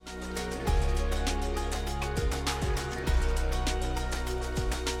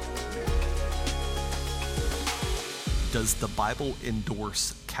Does the Bible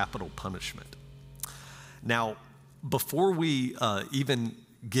endorse capital punishment? Now, before we even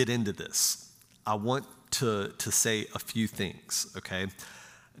get into this, I want to say a few things, okay?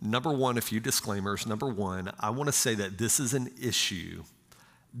 Number one, a few disclaimers. Number one, I want to say that this is an issue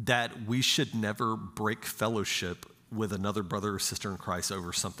that we should never break fellowship with another brother or sister in Christ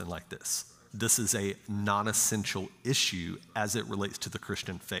over something like this. This is a non-essential issue as it relates to the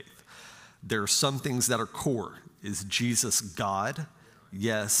Christian faith. There are some things that are core. Is Jesus God?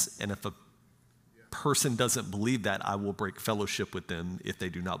 Yes. And if a person doesn't believe that, I will break fellowship with them if they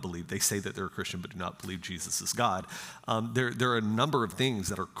do not believe. They say that they're a Christian but do not believe Jesus is God. There are a number of things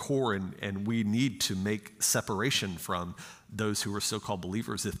that are core, and we need to make separation from those who are so-called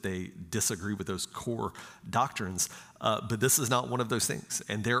believers if they disagree with those core doctrines. But this is not one of those things.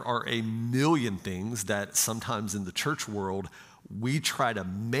 And there are a million things that sometimes in the church world we try to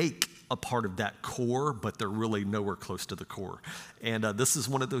make a part of that core, but they're really nowhere close to the core. And this is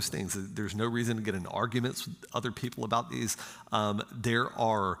one of those things. There's no reason to get in arguments with other people about these. There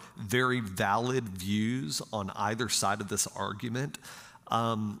are very valid views on either side of this argument.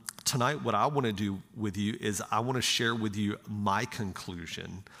 Tonight, what I want to do with you is I want to share with you my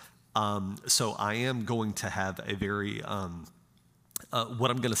conclusion. So I am going to have a very... what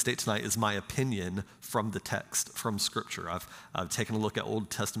I'm going to state tonight is my opinion from the text, from Scripture. I've taken a look at Old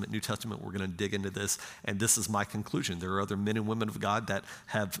Testament, New Testament. We're going to dig into this, and this is my conclusion. There are other men and women of God that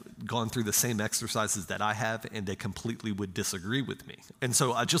have gone through the same exercises that I have, and they completely would disagree with me. And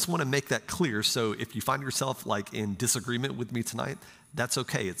so I just want to make that clear. So if you find yourself like in disagreement with me tonight, that's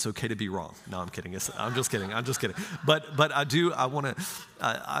okay. It's okay to be wrong. No, I'm kidding. I'm just kidding. But I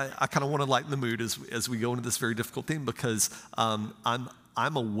kind of want to lighten the mood as we go into this very difficult theme, because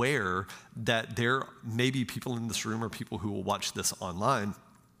I'm aware that there may be people in this room or people who will watch this online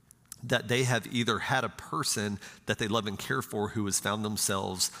that they have either had a person that they love and care for who has found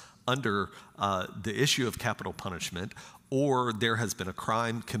themselves under the issue of capital punishment, or there has been a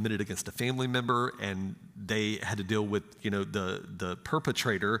crime committed against a family member and they had to deal with, the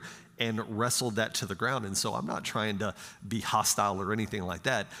perpetrator and wrestle that to the ground. And so I'm not trying to be hostile or anything like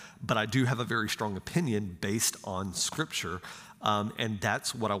that, but I do have a very strong opinion based on Scripture. And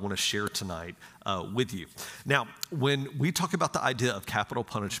that's what I want to share tonight with you. Now, when we talk about the idea of capital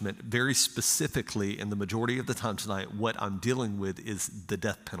punishment, very specifically, and the majority of the time tonight, what I'm dealing with is the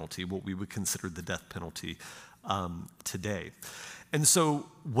death penalty, what we would consider the death penalty today. And so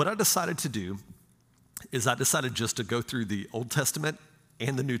what I decided to do is I decided just to go through the Old Testament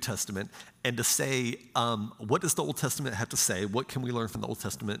and the New Testament and to say, what does the Old Testament have to say? What can we learn from the Old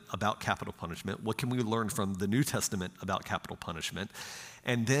Testament about capital punishment? What can we learn from the New Testament about capital punishment?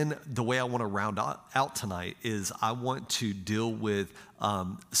 And then the way I want to round out tonight is I want to deal with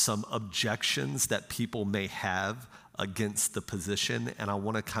some objections that people may have against the position, and I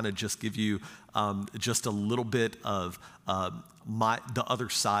want to kind of just give you just a little bit of the other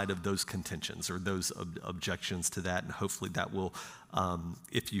side of those contentions or those objections to that, and hopefully that will,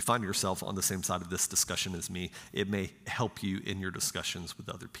 if you find yourself on the same side of this discussion as me, it may help you in your discussions with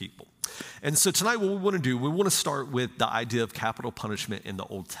other people. And so tonight what we want to do, we want to start with the idea of capital punishment in the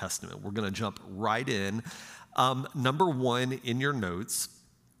Old Testament. We're going to jump right in. Number one in your notes,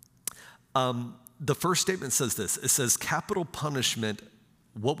 the first statement says this. It says capital punishment,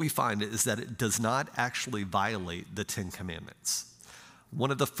 what we find is that it does not actually violate the Ten Commandments.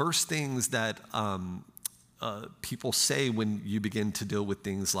 One of the first things that people say when you begin to deal with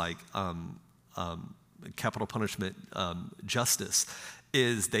things like capital punishment justice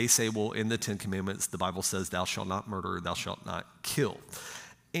is they say, well, in the Ten Commandments, the Bible says, thou shalt not murder, thou shalt not kill.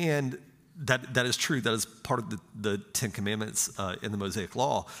 And that is true. That is part of the Ten Commandments in the Mosaic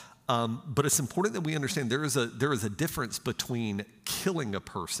Law. But it's important that we understand there is a difference between killing a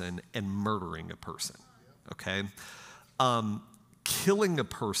person and murdering a person, okay? Killing a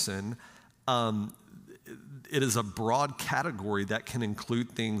person, it is a broad category that can include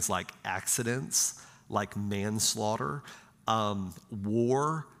things like accidents, like manslaughter,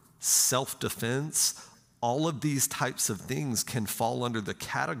 war, self-defense. All of these types of things can fall under the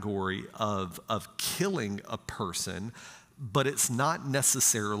category of killing a person, but it's not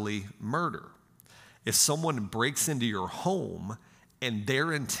necessarily murder. If someone breaks into your home and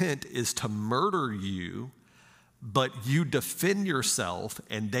their intent is to murder you, but you defend yourself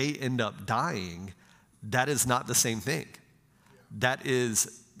and they end up dying, that is not the same thing. That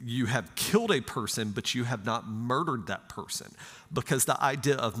is, you have killed a person, but you have not murdered that person. Because the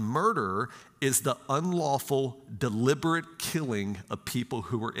idea of murder is the unlawful, deliberate killing of people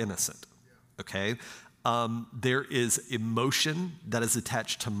who are innocent, okay? There is emotion that is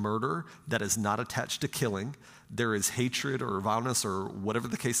attached to murder that is not attached to killing. There is hatred or violence or whatever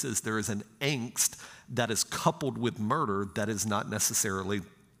the case is. There is an angst that is coupled with murder that is not necessarily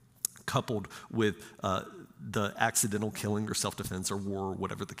coupled with the accidental killing or self-defense or war or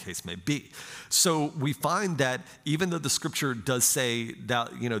whatever the case may be. So we find that even though the scripture does say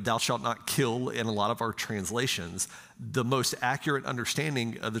that, thou shalt not kill in a lot of our translations, the most accurate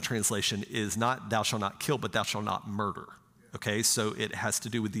understanding of the translation is not thou shalt not kill, but thou shalt not murder. Okay, so it has to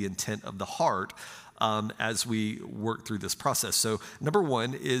do with the intent of the heart as we work through this process. So number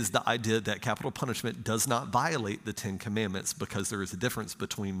one is the idea that capital punishment does not violate the 10 Commandments because there is a difference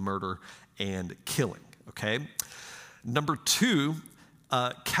between murder and killing. Okay. Number two,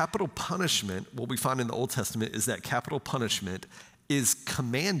 capital punishment, what we find in the Old Testament is that capital punishment is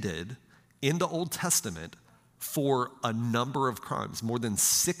commanded in the Old Testament for a number of crimes, more than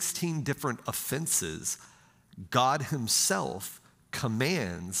 16 different offenses. God himself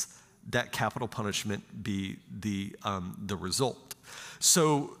commands that capital punishment be the result.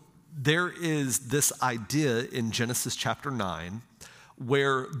 So there is this idea in Genesis chapter 9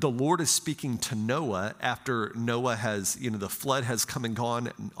 where the Lord is speaking to Noah after Noah has, the flood has come and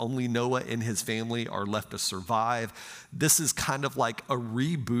gone, and only Noah and his family are left to survive. This is kind of like a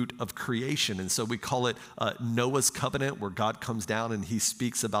reboot of creation. And so we call it Noah's covenant, where God comes down and he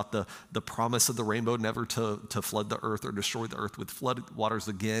speaks about the promise of the rainbow, never to flood the earth or destroy the earth with flood waters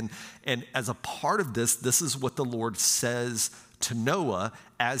again. And as a part of this, this is what the Lord says to Noah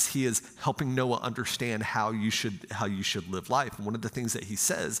as he is helping Noah understand how you should live life. And one of the things that he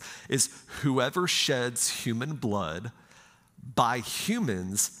says is, whoever sheds human blood, by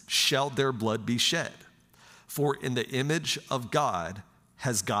humans shall their blood be shed. For in the image of God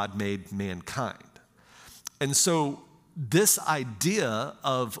has God made mankind. And so this idea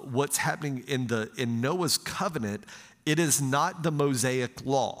of what's happening in Noah's covenant, it is not the Mosaic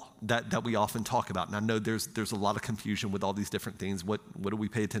law that we often talk about. And I know there's a lot of confusion with all these different things. What do we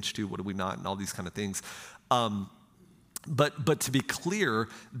pay attention to? What do we not? And all these kind of things. But to be clear,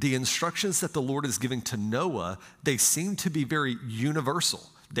 the instructions that the Lord is giving to Noah, they seem to be very universal.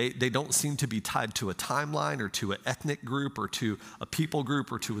 They don't seem to be tied to a timeline or to an ethnic group or to a people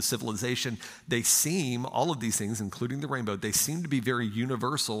group or to a civilization. They seem, all of these things, including the rainbow, they seem to be very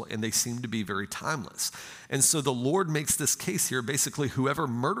universal and they seem to be very timeless. And so the Lord makes this case here, basically whoever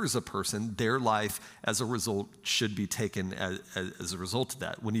murders a person, their life as a result should be taken as a result of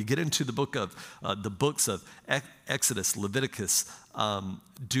that. When you get into the books of Exodus, Leviticus,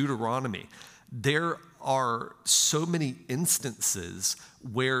 Deuteronomy, there are so many instances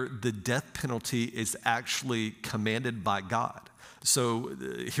where the death penalty is actually commanded by God. So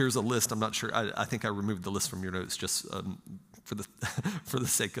here's a list. I'm not sure. I think I removed the list from your notes just for the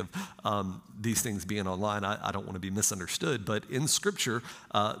sake of these things being online. I don't want to be misunderstood. But in Scripture,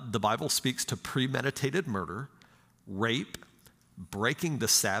 the Bible speaks to premeditated murder, rape, breaking the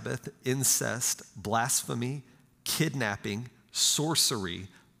Sabbath, incest, blasphemy, kidnapping, sorcery,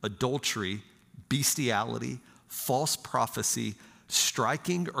 adultery, bestiality, false prophecy,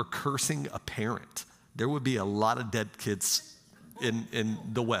 striking or cursing a parent. There would be a lot of dead kids in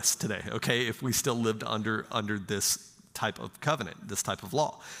the West today, okay, if we still lived under this type of covenant, this type of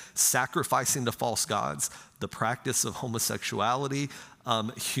law. Sacrificing to false gods, the practice of homosexuality,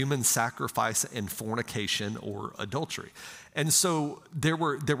 human sacrifice, and fornication or adultery. And so there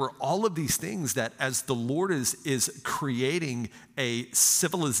were all of these things that as the Lord is creating a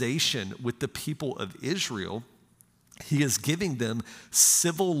civilization with the people of Israel, he is giving them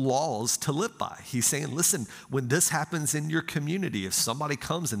civil laws to live by. He's saying, listen, when this happens in your community, if somebody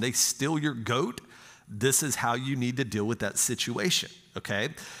comes and they steal your goat, this is how you need to deal with that situation, okay?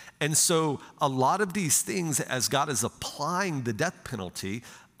 And so a lot of these things, as God is applying the death penalty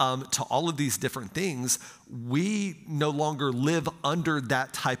to all of these different things, we no longer live under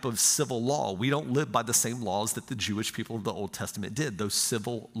that type of civil law. We don't live by the same laws that the Jewish people of the Old Testament did, those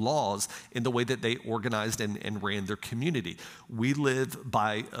civil laws in the way that they organized and ran their community. We live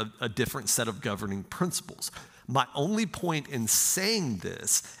by a different set of governing principles. My only point in saying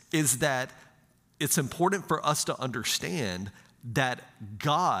this is that it's important for us to understand that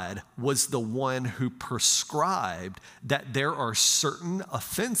God was the one who prescribed that there are certain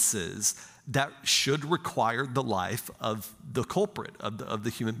offenses that should require the life of the culprit, of the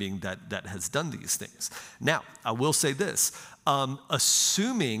human being that has done these things. Now, I will say this,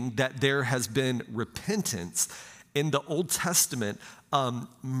 assuming that there has been repentance In the Old Testament,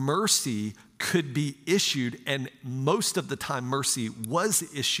 mercy could be issued, and most of the time mercy was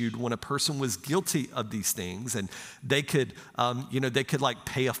issued when a person was guilty of these things, and they could, they could like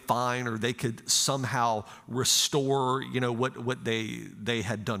pay a fine, or they could somehow restore, what they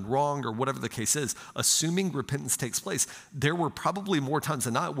had done wrong, or whatever the case is. Assuming repentance takes place, there were probably more times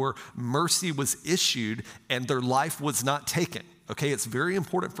than not where mercy was issued and their life was not taken. Okay, it's very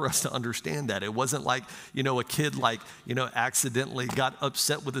important for us to understand that. It wasn't like, a kid accidentally got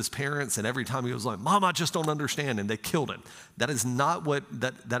upset with his parents, and every time he was like, "Mom, I just don't understand," and they killed him. That is not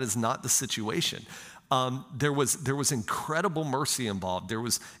that is not the situation. There was incredible mercy involved. There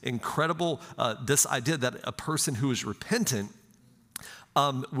was incredible, this idea that a person who is repentant,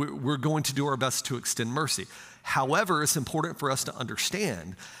 we're going to do our best to extend mercy. However, it's important for us to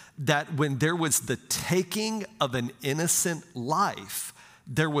understand that when there was the taking of an innocent life,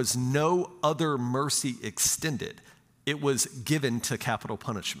 there was no other mercy extended. It was given to capital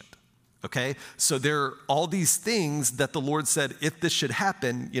punishment. Okay? So there are all these things that the Lord said, if this should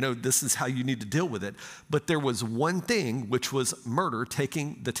happen, this is how you need to deal with it. But there was one thing, which was murder,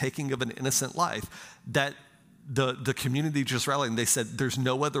 the taking of an innocent life, that the community just rallied, and they said, there's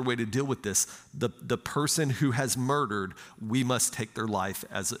no other way to deal with this. The person who has murdered, we must take their life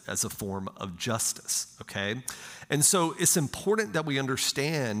as a form of justice, okay? And so it's important that we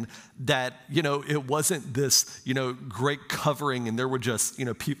understand that, it wasn't this, great covering, and there were just,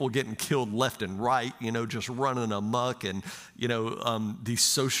 people getting killed left and right, just running amok, and, these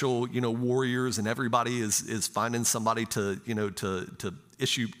social, warriors, and everybody is finding somebody to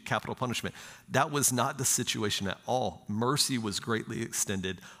issue capital punishment. That was not the situation at all. Mercy was greatly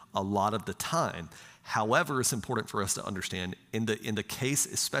extended a lot of the time. However, it's important for us to understand in the case,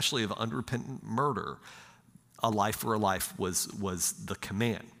 especially of unrepentant murder, a life for a life was the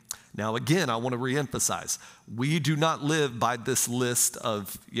command. Now, again, I want to reemphasize, we do not live by this list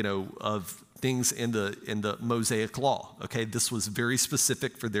of things in the Mosaic law. Okay, this was very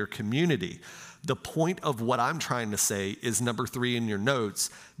specific for their community. The point of what I'm trying to say is number 3 in your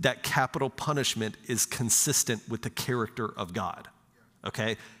notes, that capital punishment is consistent with the character of God,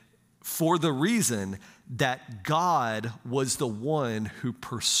 okay? For the reason that God was the one who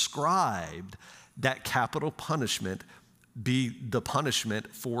prescribed that capital punishment be the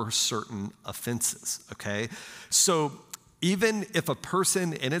punishment for certain offenses, okay? So even if a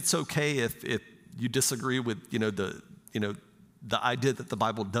person, and it's okay if you disagree with, the idea that the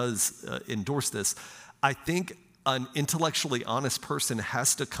Bible does endorse this, I think an intellectually honest person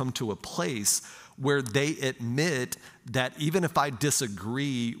has to come to a place where they admit that even if I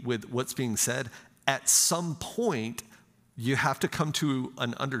disagree with what's being said, at some point you have to come to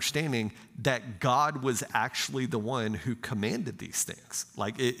an understanding that God was actually the one who commanded these things.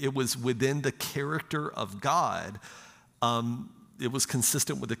 Like it was within the character of God. It was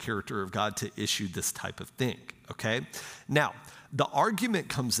consistent with the character of God to issue this type of thing, okay? Now, the argument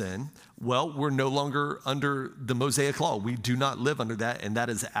comes in, well, we're no longer under the Mosaic law. We do not live under that, and that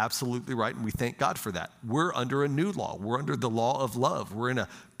is absolutely right, and we thank God for that. We're under a new law. We're under the law of love. We're in a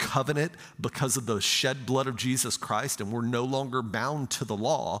covenant because of the shed blood of Jesus Christ, and we're no longer bound to the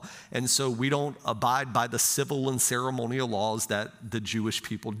law, and so we don't abide by the civil and ceremonial laws that the Jewish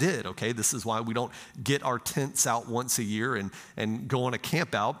people did, okay? This is why we don't get our tents out once a year and go on a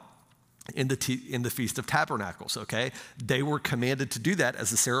camp out in the Feast of Tabernacles, okay? They were commanded to do that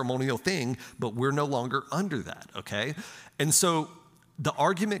as a ceremonial thing, but we're no longer under that, okay? And so the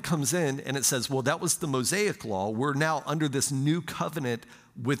argument comes in and it says, well, that was the Mosaic law. We're now under this new covenant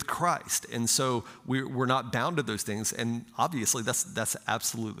with Christ, and so we're not bound to those things, and obviously that's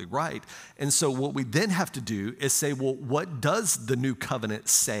absolutely right. And so what we then have to do is say, well, what does the new covenant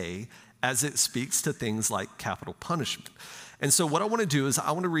say as it speaks to things like capital punishment? And so what I want to do is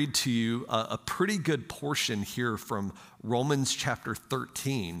I want to read to you a pretty good portion here from Romans chapter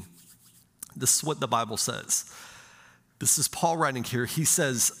 13. This is what the Bible says. This is Paul writing here. He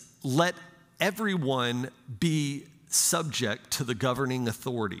says, "Let everyone be subject to the governing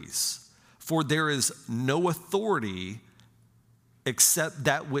authorities, for there is no authority except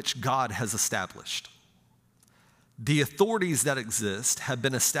that which God has established. The authorities that exist have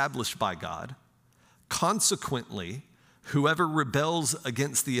been established by God. Consequently, whoever rebels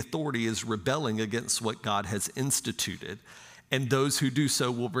against the authority is rebelling against what God has instituted, and those who do so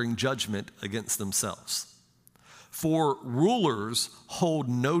will bring judgment against themselves. For rulers hold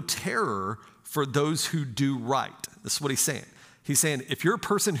no terror for those who do right." This is what he's saying. He's saying, if you're a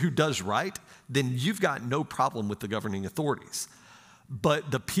person who does right, then you've got no problem with the governing authorities.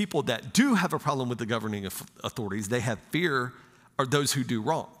 But the people that do have a problem with the governing authorities, they have fear, are those who do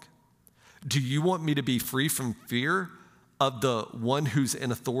wrong. Do you want me to be free from fear of the one who's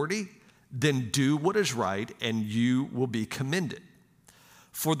in authority? Then do what is right, and you will be commended.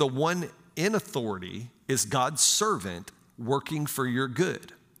 For the one in authority is God's servant working for your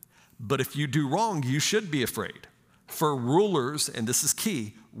good. But if you do wrong, you should be afraid. For rulers, and this is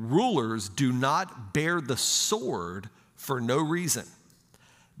key, rulers do not bear the sword for no reason.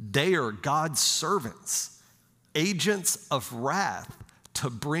 They are God's servants, agents of wrath to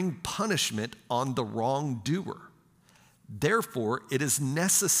bring punishment on the wrongdoer. Therefore, it is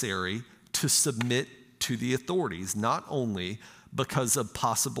necessary to submit to the authorities, not only because of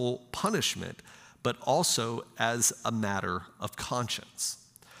possible punishment, but also as a matter of conscience.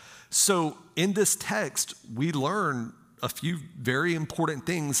 So in this text, we learn a few very important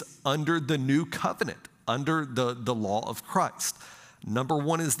things under the new covenant, under the law of Christ. Number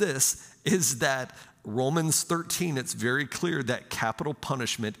one is this, is that Romans 13, it's very clear that capital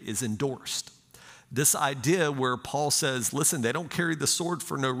punishment is endorsed. This idea where Paul says, listen, they don't carry the sword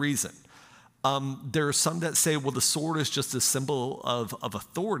for no reason. There are some that say, well, the sword is just a symbol of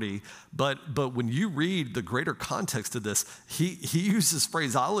authority, but when you read the greater context of this, he uses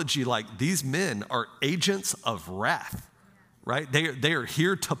phraseology like these men are agents of wrath, right? They are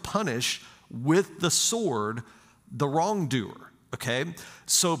here to punish with the sword the wrongdoer, okay?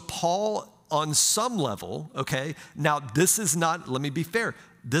 So Paul, on some level, okay, now this is not, let me be fair,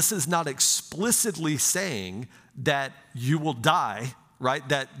 this is not explicitly saying that you will die, right?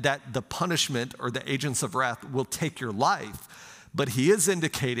 That the punishment or the agents of wrath will take your life. But he is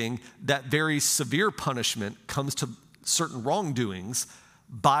indicating that very severe punishment comes to certain wrongdoings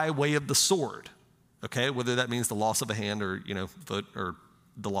by way of the sword, okay? Whether that means the loss of a hand or, foot or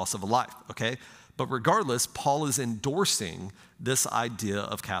the loss of a life, okay? But regardless, Paul is endorsing this idea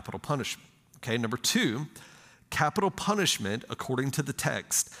of capital punishment, okay? Number two, capital punishment, according to the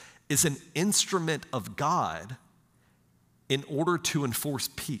text, is an instrument of God in order to enforce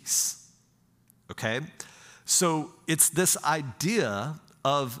peace, okay? So it's this idea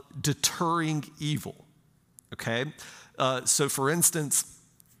of deterring evil, okay? So for instance,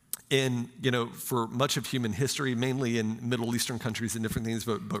 for much of human history, mainly in Middle Eastern countries and different things,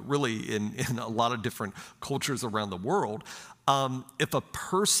 but really in a lot of different cultures around the world, if a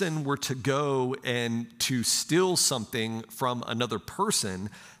person were to go and to steal something from another person,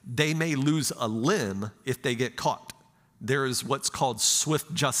 they may lose a limb if they get caught. There is what's called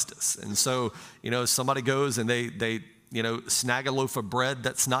swift justice. And so, somebody goes and they snag a loaf of bread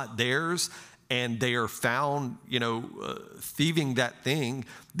that's not theirs, and they are found, thieving that thing.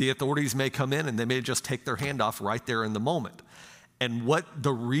 The authorities may come in and they may just take their hand off right there in the moment. And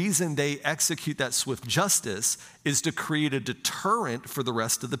the reason they execute that swift justice is to create a deterrent for the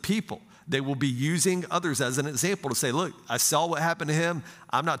rest of the people. They will be using others as an example to say, look, I saw what happened to him.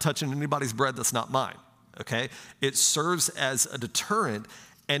 I'm not touching anybody's bread that's not mine. Okay, it serves as a deterrent,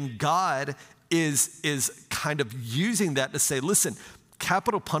 and God is kind of using that to say, listen,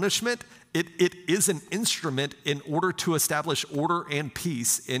 capital punishment, it is an instrument in order to establish order and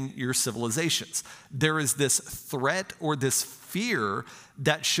peace in your civilizations. There is this threat or this fear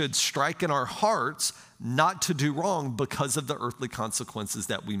that should strike in our hearts not to do wrong because of the earthly consequences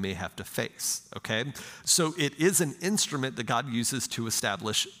that we may have to face, okay? So it is an instrument that God uses to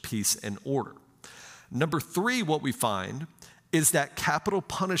establish peace and order. Number three, what we find is that capital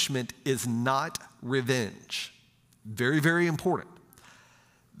punishment is not revenge. Very, very important.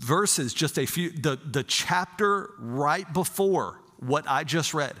 Verses, just a few, the chapter right before what I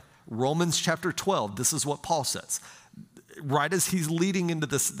just read, Romans chapter 12, this is what Paul says. Right as he's leading into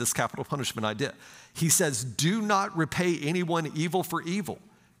this capital punishment idea, he says, do not repay anyone evil for evil.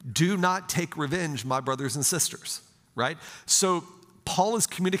 Do not take revenge, my brothers and sisters, right? So Paul is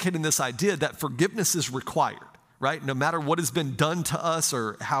communicating this idea that forgiveness is required, right? No matter what has been done to us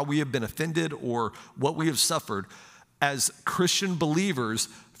or how we have been offended or what we have suffered, as Christian believers,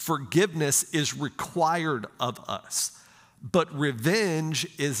 forgiveness is required of us. But revenge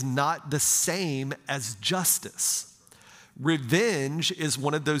is not the same as justice. Revenge is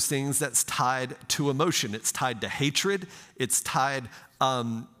one of those things that's tied to emotion. It's tied to hatred. It's tied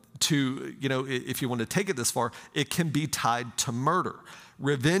to, if you want to take it this far, it can be tied to murder.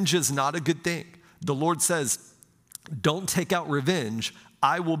 Revenge is not a good thing. The Lord says, don't take out revenge.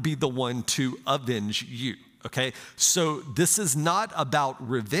 I will be the one to avenge you, okay? So this is not about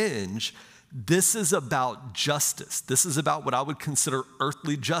revenge. This is about justice. This is about what I would consider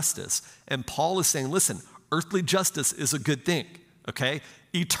earthly justice. And Paul is saying, listen, earthly justice is a good thing, okay?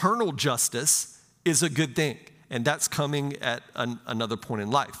 Eternal justice is a good thing. And that's coming at another point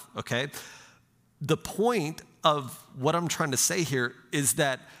in life, okay? The point of what I'm trying to say here is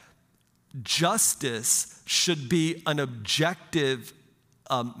that justice should be an objective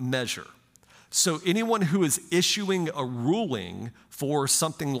measure. So anyone who is issuing a ruling for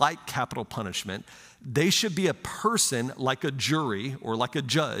something like capital punishment, they should be a person like a jury or like a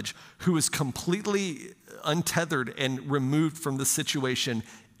judge who is completely untethered and removed from the situation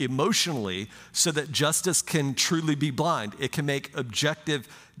emotionally so that justice can truly be blind. It can make objective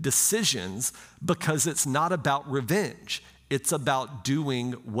decisions because it's not about revenge. It's about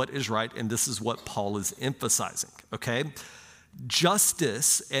doing what is right, and this is what Paul is emphasizing, okay?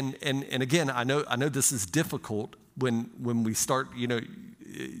 Justice, and again, I know this is difficult when we start,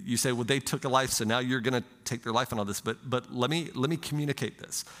 you say, well, they took a life, so now you're going to take their life and all this, but let me communicate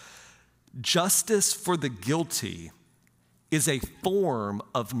this. Justice for the guilty is a form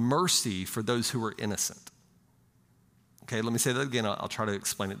of mercy for those who are innocent. Okay, let me say that again. I'll try to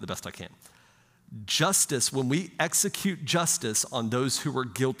explain it the best I can. Justice, when we execute justice on those who are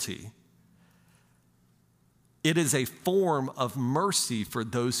guilty, it is a form of mercy for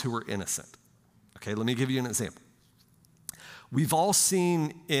those who are innocent. Okay, let me give you an example. We've all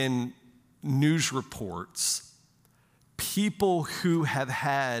seen in news reports people who have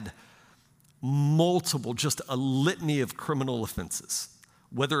had multiple, just a litany of criminal offenses,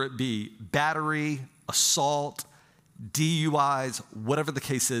 whether it be battery, assault, DUIs, whatever the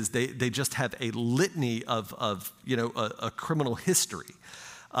case is, they just have a litany of a criminal history.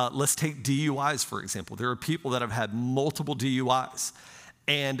 Let's take DUIs, for example. There are people that have had multiple DUIs,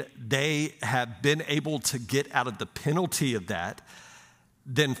 and they have been able to get out of the penalty of that.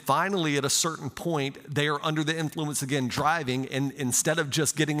 Then finally, at a certain point, they are under the influence again driving, and instead of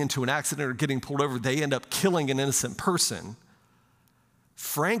just getting into an accident or getting pulled over, they end up killing an innocent person.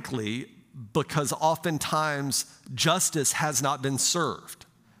 Frankly, because oftentimes justice has not been served.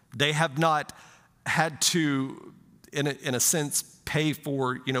 They have not had to, in a sense, pay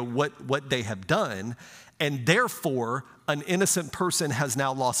for what they have done, and therefore an innocent person has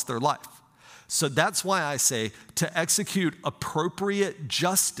now lost their life. So that's why I say to execute appropriate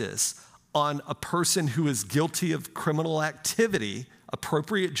justice on a person who is guilty of criminal activity,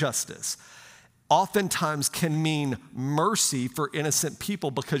 appropriate justice, oftentimes can mean mercy for innocent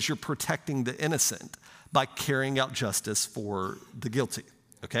people because you're protecting the innocent by carrying out justice for the guilty,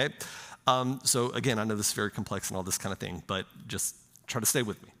 okay? So again, I know this is very complex and all this kind of thing, but just try to stay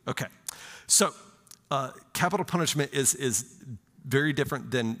with me. Okay, so capital punishment is very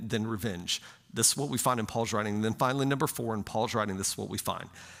different than revenge. This is what we find in Paul's writing. And then finally, number 4, in Paul's writing, this is what we find.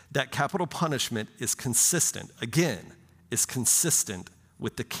 That capital punishment is consistent, again, is consistent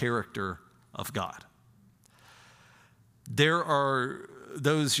with the character of God. There are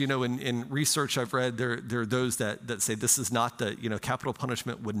those, in research I've read, there are those that say this is not the, capital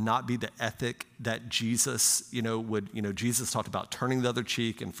punishment would not be the ethic that Jesus, Jesus talked about turning the other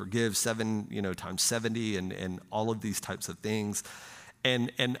cheek and forgive 7, times 70 and all of these types of things.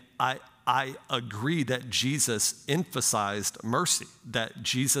 And I agree that Jesus emphasized mercy, that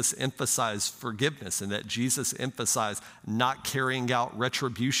Jesus emphasized forgiveness, and that Jesus emphasized not carrying out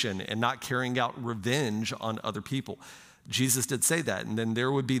retribution and not carrying out revenge on other people. Jesus did say that. And then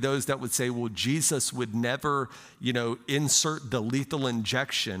there would be those that would say, well, Jesus would never, insert the lethal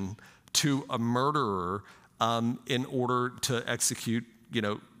injection to a murderer in order to execute,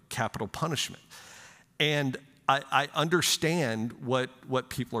 capital punishment. And I understand what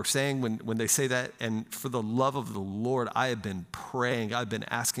people are saying when they say that, and for the love of the Lord, I have been praying, I've been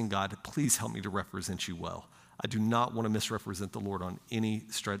asking God, please help me to represent you well. I do not want to misrepresent the Lord on any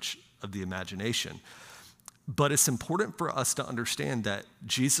stretch of the imagination. But it's important for us to understand that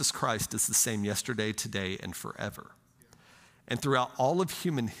Jesus Christ is the same yesterday, today, and forever. And throughout all of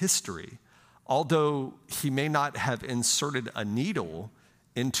human history, although he may not have inserted a needle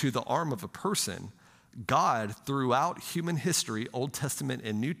into the arm of a person, God, throughout human history, Old Testament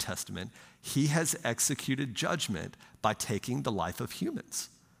and New Testament, he has executed judgment by taking the life of humans.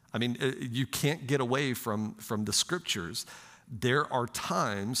 I mean, you can't get away from the scriptures. There are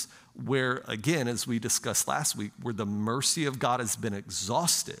times where, again, as we discussed last week, where the mercy of God has been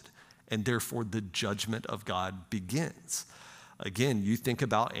exhausted, and therefore the judgment of God begins. Again, you think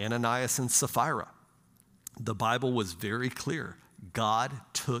about Ananias and Sapphira. The Bible was very clear. God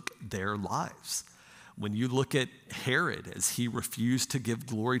took their lives. When you look at Herod, as he refused to give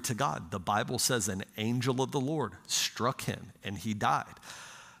glory to God, the Bible says an angel of the Lord struck him and he died.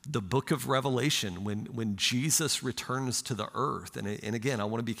 The book of Revelation, when Jesus returns to the earth, and again, I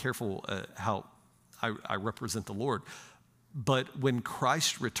want to be careful how I represent the Lord, but when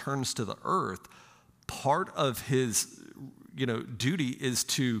Christ returns to the earth, part of his duty is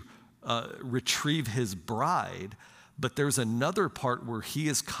to retrieve his bride, But there's another part where he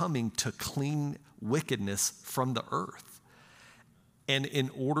is coming to clean wickedness from the earth. And in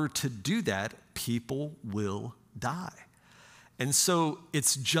order to do that, people will die. And so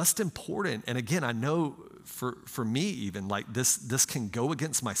it's just important. And again, I know for me even, like this can go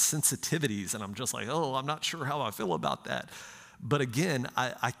against my sensitivities, and I'm just like, oh, I'm not sure how I feel about that. But again,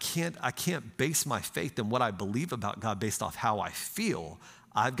 I can't base my faith in what I believe about God based off how I feel.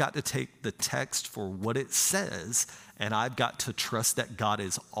 I've got to take the text for what it says, and I've got to trust that God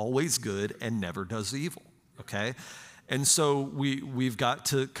is always good and never does evil, okay? And so we've got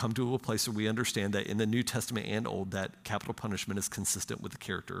to come to a place where we understand that in the New Testament and Old, that capital punishment is consistent with the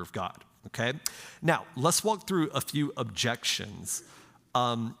character of God, okay? Now, let's walk through a few objections.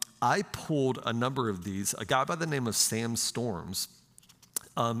 I pulled a number of these. A guy by the name of Sam Storms,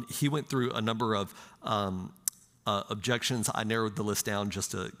 he went through a number of objections. I narrowed the list down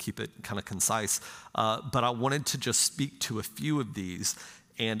just to keep it kind of concise, but I wanted to just speak to a few of these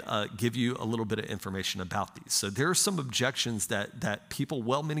and give you a little bit of information about these. So there are some objections that people,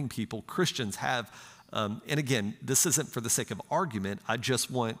 well-meaning people, Christians have. And again, this isn't for the sake of argument. I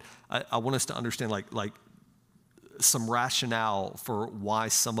want us to understand like some rationale for why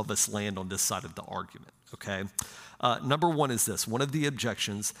some of us land on this side of the argument, okay? Number one is this. One of the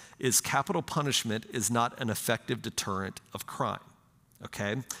objections is capital punishment is not an effective deterrent of crime,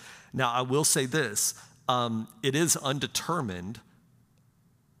 okay? Now, I will say this. It is undetermined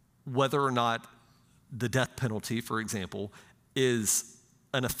whether or not the death penalty, for example, is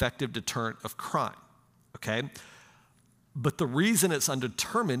an effective deterrent of crime, okay? But the reason it's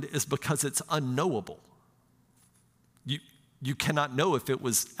undetermined is because it's unknowable. You cannot know if it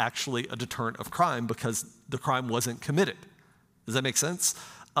was actually a deterrent of crime because the crime wasn't committed. Does that make sense?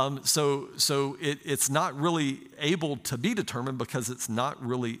 So it's not really able to be determined because it's not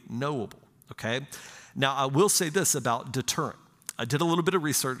really knowable, okay? Now, I will say this about deterrent. I did a little bit of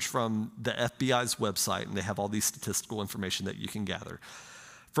research from the FBI's website, and they have all these statistical information that you can gather.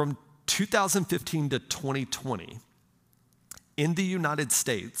 From 2015 to 2020, in the United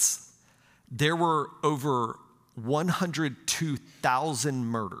States, there were over 102,000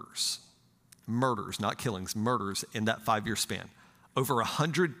 murders, not killings, murders in that 5-year span. Over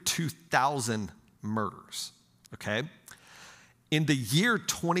 102,000 murders, okay? In the year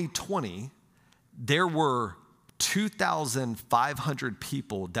 2020, there were 2,500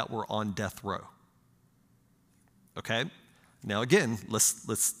 people that were on death row. Okay? Now again,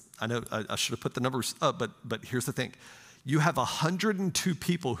 I know I should have put the numbers up, but here's the thing. You have 102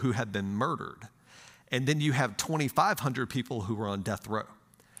 people who have been murdered, and then you have 2,500 people who are on death row,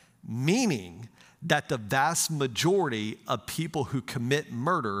 meaning that the vast majority of people who commit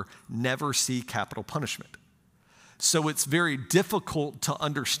murder never see capital punishment. So it's very difficult to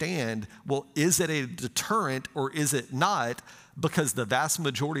understand, well, is it a deterrent or is it not? Because the vast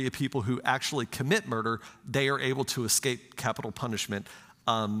majority of people who actually commit murder, they are able to escape capital punishment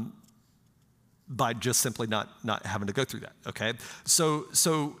by just simply not having to go through that, okay? So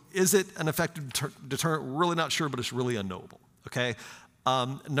is it an effective deterrent? We're really not sure, but it's really unknowable, okay?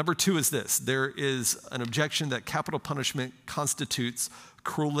 Number two is this. There is an objection that capital punishment constitutes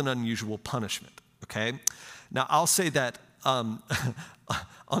cruel and unusual punishment, okay? Now, I'll say that on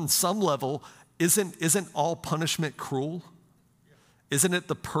some level, isn't all punishment cruel? Isn't it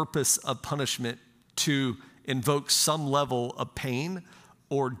the purpose of punishment to invoke some level of pain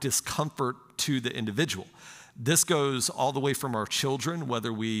or discomfort to the individual? This goes all the way from our children,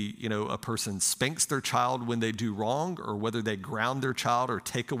 whether a person spanks their child when they do wrong, or whether they ground their child or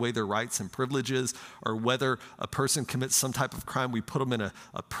take away their rights and privileges, or whether a person commits some type of crime, we put them in a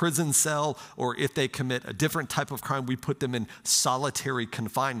prison cell, or if they commit a different type of crime, we put them in solitary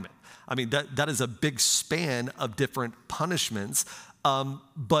confinement. I mean, that is a big span of different punishments.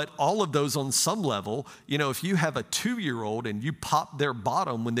 But all of those on some level, if you have a 2-year-old and you pop their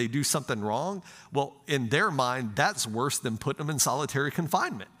bottom when they do something wrong, well, in their mind, that's worse than putting them in solitary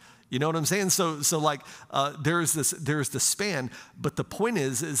confinement. You know what I'm saying? So there's the span, but the point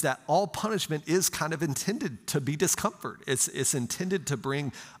is that all punishment is kind of intended to be discomfort. It's intended to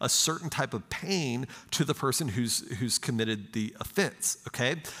bring a certain type of pain to the person who's committed the offense,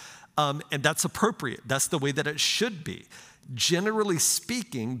 okay? And that's appropriate. That's the way that it should be. Generally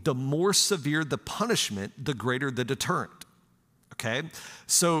speaking, the more severe the punishment, the greater the deterrent, okay?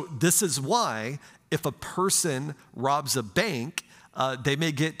 So this is why if a person robs a bank, they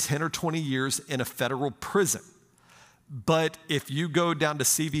may get 10 or 20 years in a federal prison. But if you go down to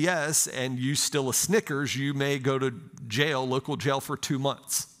CVS and you steal a Snickers, you may go to jail, local jail for 2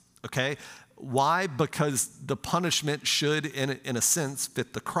 months, okay? Why? Because the punishment should, in a sense,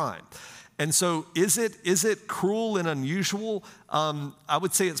 fit the crime. And so is it cruel and unusual? I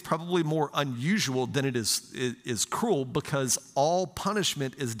would say it's probably more unusual than it is cruel, because all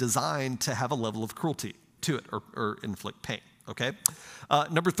punishment is designed to have a level of cruelty to it or inflict pain, okay?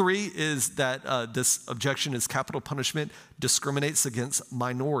 Number 3 is that this objection is capital punishment discriminates against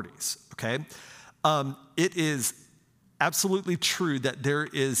minorities, okay? It is absolutely true that there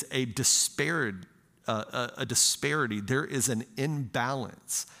is a disparity, there is an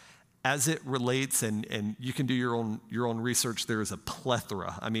imbalance as it relates, and you can do your own research. There is a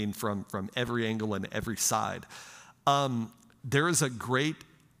plethora, I mean, from every angle and every side. There is a great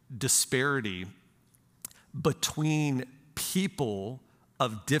disparity between people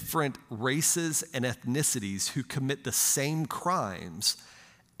of different races and ethnicities who commit the same crimes,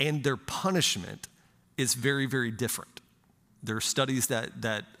 and their punishment is very, very different. There are studies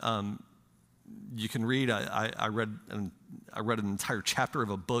that you can read. I read an entire chapter of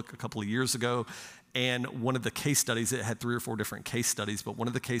a book a couple of years ago, and one of the case studies, it had 3 or 4 different case studies, but one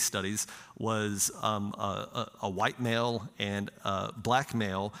of the case studies was a white male and a black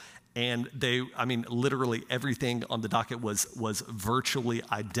male, and literally everything on the docket was virtually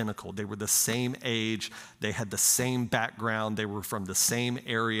identical. They were the same age, they had the same background, they were from the same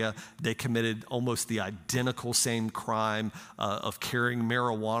area, they committed almost the identical same crime of carrying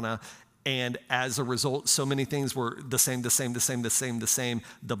marijuana. And as a result, so many things were the same.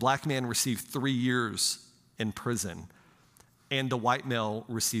 The black man received 3 years in prison, and the white male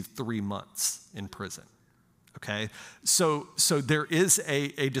received 3 months in prison. Okay, so there is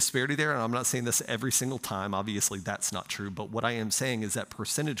a disparity there, and I'm not saying this every single time. Obviously, that's not true. But what I am saying is that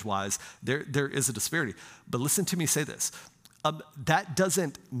percentage-wise, there is a disparity. But listen to me say this: that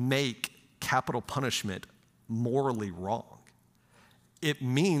doesn't make capital punishment morally wrong. It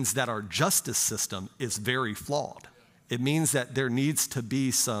means that our justice system is very flawed. It means that there needs to be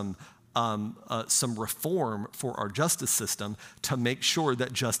some reform for our justice system to make sure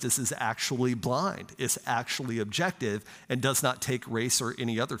that justice is actually blind, is actually objective, and does not take race or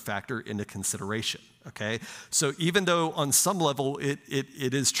any other factor into consideration, okay? So even though on some level it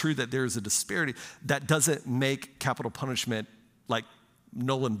is true that there is a disparity, that doesn't make capital punishment like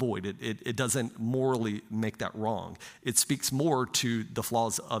null and void. It doesn't morally make that wrong. It speaks more to the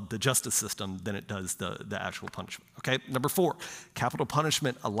flaws of the justice system than it does the actual punishment. Okay, number 4, capital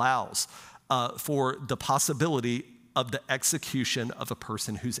punishment allows for the possibility of the execution of a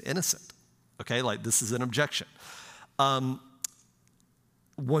person who's innocent. Okay, like this is an objection.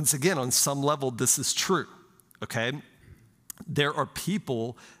 Once again, on some level, this is true. Okay, there are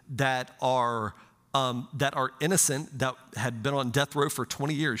people that are innocent, that had been on death row for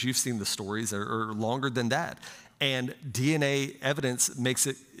 20 years. You've seen the stories, or longer than that. And DNA evidence makes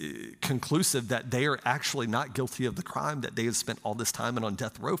it conclusive that they are actually not guilty of the crime that they have spent all this time and on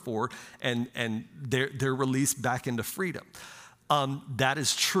death row for, and they're released back into freedom. That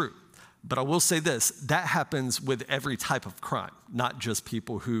is true. But I will say this, that happens with every type of crime, not just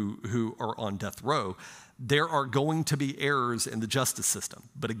people who are on death row. There are going to be errors in the justice system.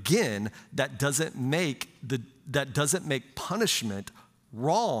 But again, that doesn't make punishment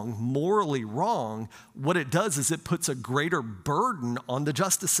wrong, morally wrong. What it does is it puts a greater burden on the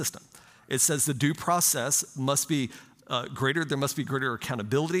justice system. It says the due process must be greater. There must be greater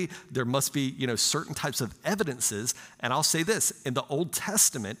accountability. There must be, certain types of evidences. And I'll say this, in the Old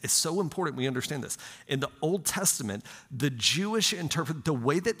Testament, it's so important we understand this. In the Old Testament, the Jewish the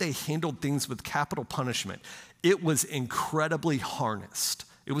way that they handled things with capital punishment, it was incredibly harnessed.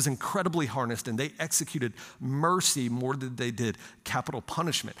 It was incredibly harnessed, and they executed mercy more than they did capital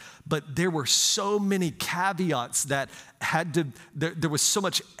punishment. But there were so many caveats that there was so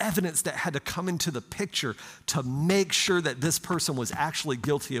much evidence that had to come into the picture to make sure that this person was actually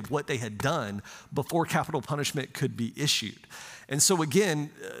guilty of what they had done before capital punishment could be issued. And so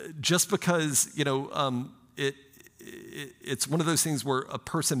again, just because, it's one of those things where a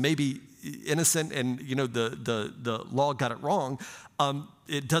person may be innocent and, the law got it wrong,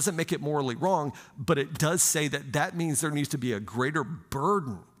 it doesn't make it morally wrong, but it does say that means there needs to be a greater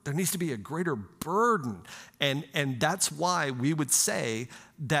burden. There needs to be a greater burden. And that's why we would say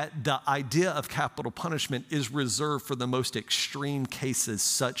that the idea of capital punishment is reserved for the most extreme cases,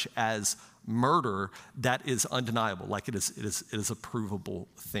 such as murder, that is undeniable, like it is a provable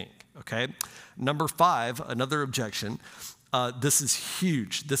thing, okay? Number 5, another objection. This is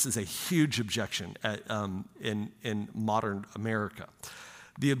huge. This is a huge objection in modern America.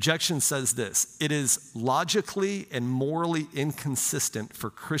 The objection says this: it is logically and morally inconsistent for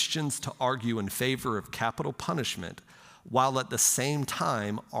Christians to argue in favor of capital punishment while at the same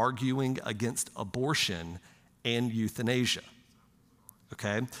time arguing against abortion and euthanasia.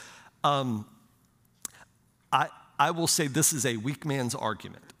 Okay? I will say this is a weak man's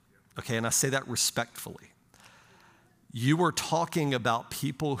argument, okay? And I say that respectfully. You are talking about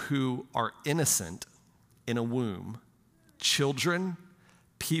people who are innocent in a womb, children,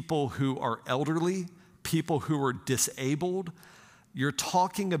 people who are elderly, people who are disabled. You're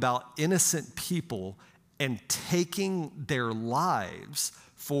talking about innocent people and taking their lives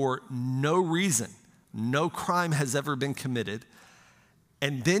for no reason. No crime has ever been committed.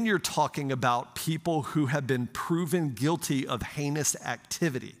 And then you're talking about people who have been proven guilty of heinous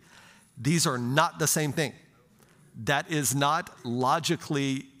activity. These are not the same thing. That is not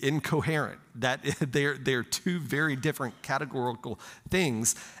logically incoherent. They're two very different categorical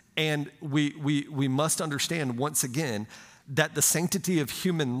things. And we must understand once again that the sanctity of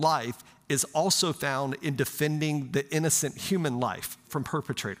human life is also found in defending the innocent human life from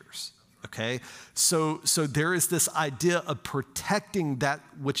perpetrators. Okay, so there is this idea of protecting that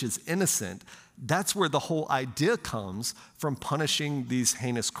which is innocent. That's where the whole idea comes from punishing these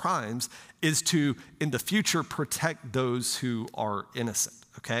heinous crimes, is to, in the future, protect those who are innocent.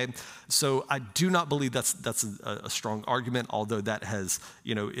 Okay, so I do not believe that's a strong argument, although that has,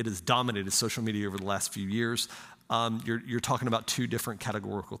 it has dominated social media over the last few years. You're talking about two different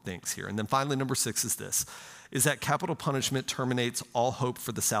categorical things here. And then finally, number 6 is this, is that capital punishment terminates all hope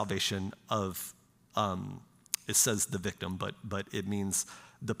for the salvation of, it says the victim, but it means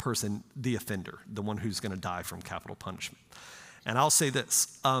the person, the offender, the one who's going to die from capital punishment. And I'll say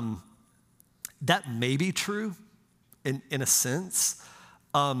this, that may be true in a sense,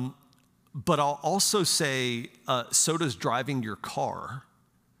 but I'll also say so does driving your car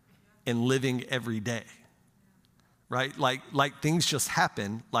and living every day. Right? Like things just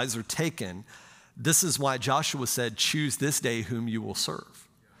happen, lives are taken. This is why Joshua said, choose this day whom you will serve.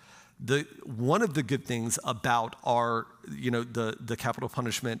 One of the good things about our, the capital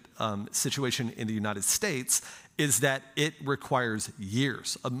punishment situation in the United States is that it requires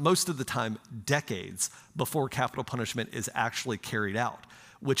years, most of the time decades, before capital punishment is actually carried out,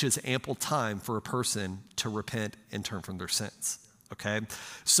 which is ample time for a person to repent and turn from their sins. Okay,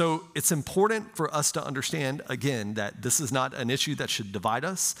 so it's important for us to understand, again, that this is not an issue that should divide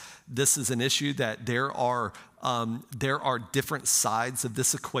us. This is an issue that there are different sides of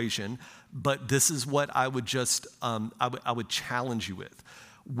this equation, but this is what I would just, I would challenge you with.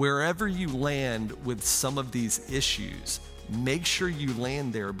 Wherever you land with some of these issues, make sure you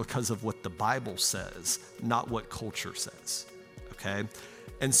land there because of what the Bible says, not what culture says, okay?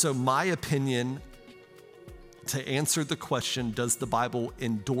 And so my opinion, to answer the question, does the Bible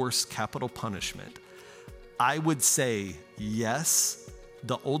endorse capital punishment? I would say yes,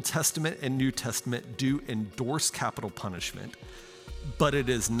 the Old Testament and New Testament do endorse capital punishment, but it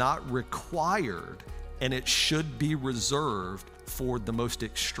is not required, and it should be reserved for the most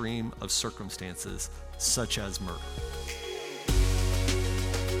extreme of circumstances, such as murder.